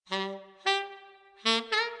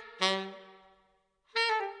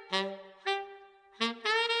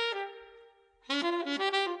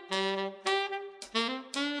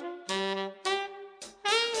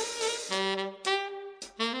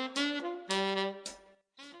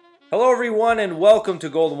Hello, everyone, and welcome to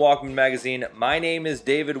Golden Walkman Magazine. My name is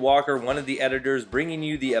David Walker, one of the editors, bringing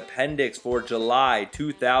you the Appendix for July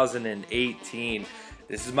 2018.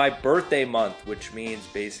 This is my birthday month, which means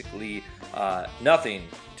basically nothing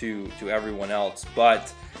to everyone else.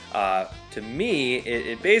 But to me,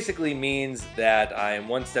 it basically means that I am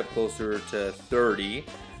one step closer to 30.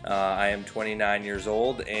 I am 29 years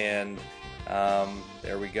old, and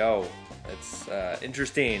there we go. It's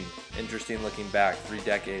interesting looking back. 3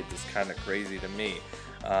 decades is kind of crazy to me.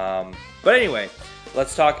 But anyway,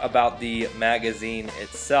 let's talk about the magazine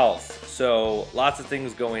itself. So lots of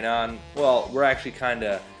things going on. Well, we're actually kind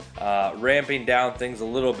of ramping down things a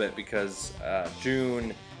little bit because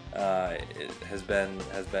June has been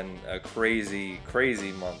a crazy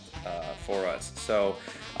month for us. So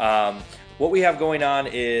what we have going on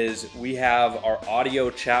is we have our audio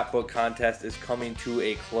chapbook contest is coming to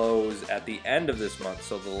a close at the end of this month.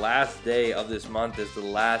 So the last day of this month is the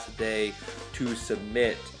last day to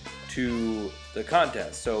submit to the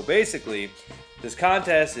contest. So basically, this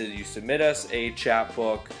contest is you submit us a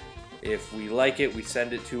chapbook. If we like it, we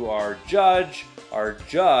send it to our judge. Our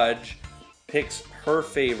judge picks her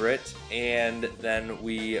favorite, and then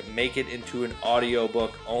we make it into an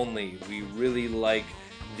audiobook only. We really like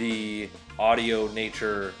the audio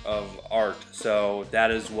nature of art, so that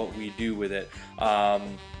is what we do with it.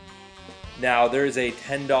 Now there's a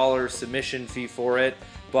 $10 submission fee for it,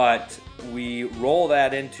 but we roll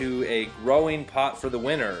that into a growing pot for the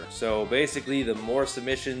winner. So basically, the more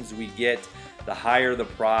submissions we get, the higher the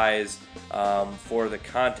prize for the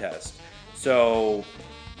contest. So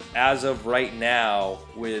as of right now,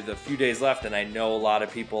 with a few days left, and I know a lot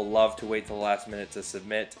of people love to wait till the last minute to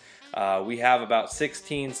submit, we have about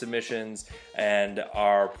 16 submissions, and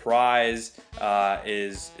our prize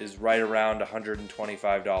is right around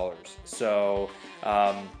 $125. So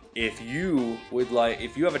if you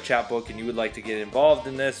have a chapbook and you would like to get involved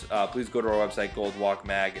in this, please go to our website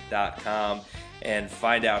goldwalkmag.com and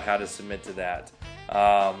find out how to submit to that.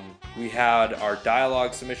 We had our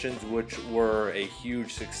dialogue submissions, which were a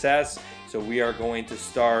huge success. So we are going to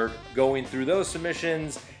start going through those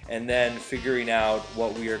submissions and then figuring out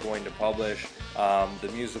what we are going to publish. The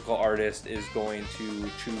musical artist is going to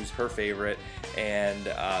choose her favorite, and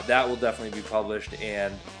that will definitely be published.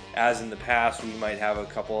 And as in the past, we might have a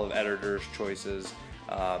couple of editors' choices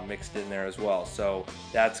mixed in there as well. So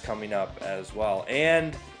that's coming up as well.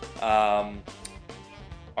 And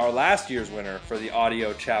our last year's winner for the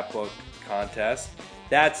audio chapbook contest,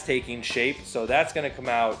 that's taking shape. So that's going to come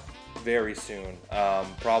out very soon,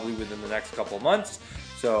 probably within the next couple of months.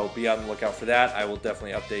 So be on the lookout for that. I will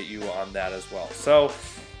definitely update you on that as well. So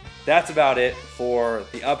that's about it for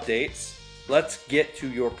the updates. Let's get to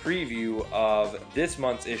your preview of this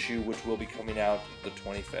month's issue, which will be coming out the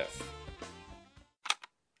 25th.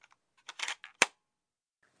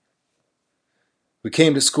 We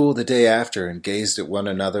came to school the day after and gazed at one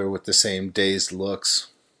another with the same dazed looks.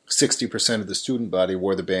 60% of the student body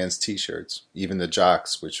wore the band's t-shirts, even the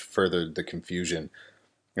jocks, which furthered the confusion.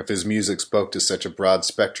 If his music spoke to such a broad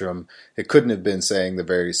spectrum, it couldn't have been saying the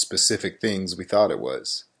very specific things we thought it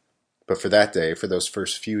was. But for that day, for those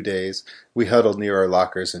first few days, we huddled near our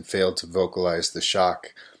lockers and failed to vocalize the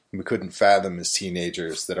shock. We couldn't fathom as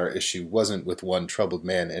teenagers that our issue wasn't with one troubled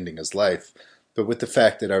man ending his life, but with the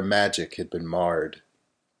fact that our magic had been marred.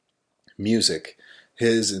 Music,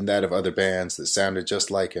 his and that of other bands that sounded just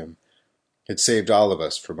like him, had saved all of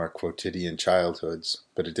us from our quotidian childhoods,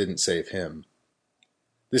 but it didn't save him.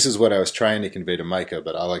 This is what I was trying to convey to Micah,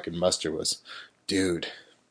 but all I could muster was, "Dude."